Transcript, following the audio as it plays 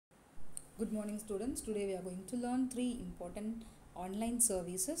Good morning students. Today we are going to learn three important online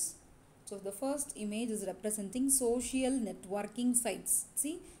services. So the first image is representing social networking sites.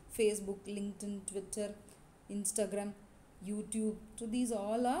 See, Facebook, LinkedIn, Twitter, Instagram, YouTube. So these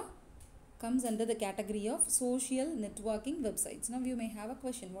all are comes under the category of social networking websites. Now you may have a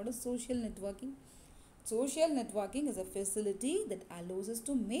question. What is social networking? Social networking is a facility that allows us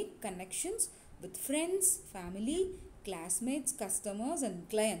to make connections with friends, family, classmates, customers and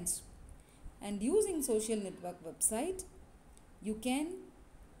clients. And using social network website, you can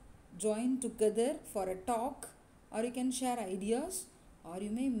join together for a talk, or you can share ideas, or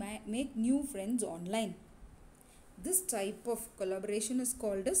you may make new friends online. This type of collaboration is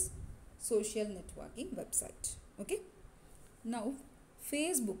called as social networking website. Okay. Now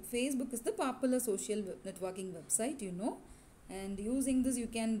Facebook is the popular social networking website, and using this you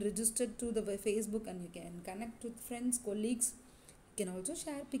can register to the Facebook and you can connect with friends, colleagues. You can also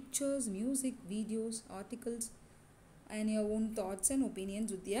share pictures, music, videos, articles and your own thoughts and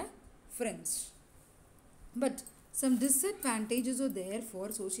opinions with your friends. But some disadvantages are there for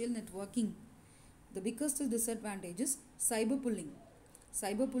social networking. The biggest disadvantage is cyberbullying.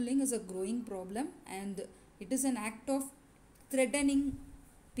 Cyberbullying is a growing problem and it is an act of threatening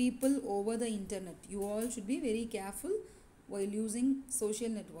people over the internet. You all should be very careful while using social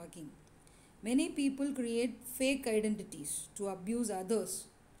networking. Many people create fake identities to abuse others.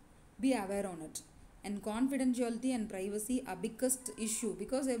 Be aware on it. And confidentiality and privacy are biggest issue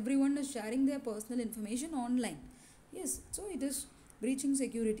because everyone is sharing their personal information online. Yes, so it is breaching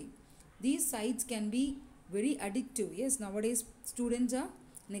security. These sites can be very addictive. Yes, nowadays students are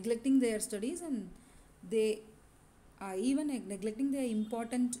neglecting their studies and they are even neglecting their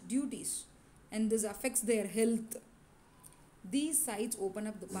important duties, and this affects their health. These sites open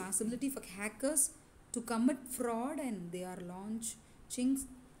up the possibility for hackers to commit fraud, and they are launching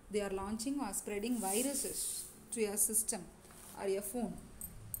or spreading viruses to your system or your phone.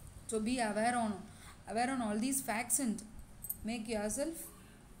 So be aware on all these facts and make yourself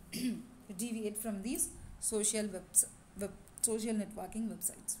deviate from these social networking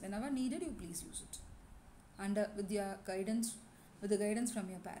websites. Whenever needed, you please use it with the guidance from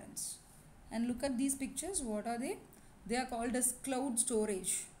your parents. And look at these pictures. What are they? They are called as cloud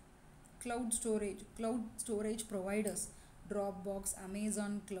storage providers. Dropbox,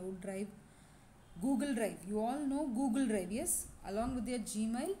 Amazon Cloud Drive, Google Drive. You all know Google Drive, yes? Along with your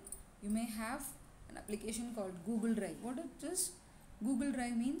Gmail, you may have an application called Google Drive. What it is? Google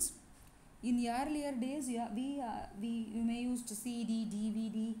Drive means in earlier days, you may use CD,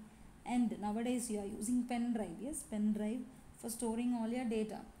 DVD, and nowadays you are using pen drive. Yes, pen drive for storing all your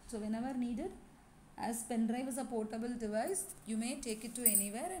data. So whenever needed, as pen drive is a portable device, you may take it to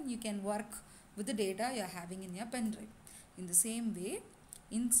anywhere and you can work with the data you are having in your pen drive. In the same way,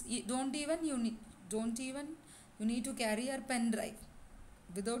 you need to carry your pen drive.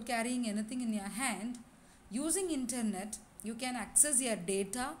 Without carrying anything in your hand, using internet, you can access your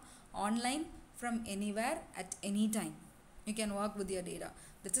data online from anywhere at any time. You can work with your data.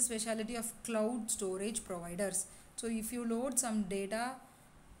 That's a specialty of cloud storage providers. So if you upload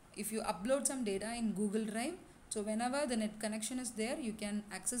some data in Google Drive, so whenever the net connection is there, you can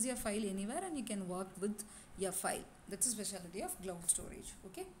access your file anywhere and you can work with your file. That's a specialty of cloud storage.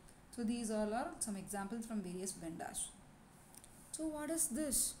 Okay. So these all are some examples from various vendors. So what is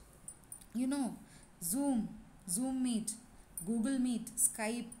this? Zoom Meet, Google Meet,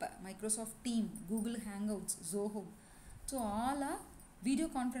 Skype, Microsoft Teams, Google Hangouts, Zoho. So all are video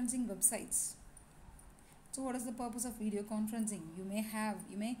conferencing websites. So what is the purpose of video conferencing? You may have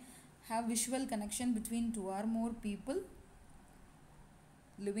visual connection between two or more people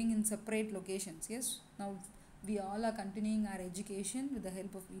living in separate locations. Yes. Now we all are continuing our education with the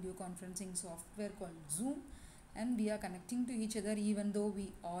help of video conferencing software called Zoom, and we are connecting to each other even though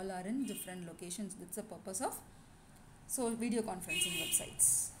we all are in different locations. That's the purpose of video conferencing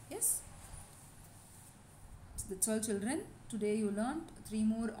websites. Yes. So that's all, children. Today you learned 3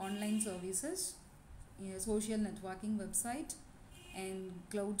 more online services: social networking website, and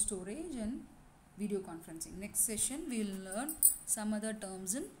cloud storage, and video conferencing. Next session we will learn some other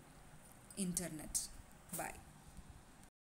terms in internet. Bye.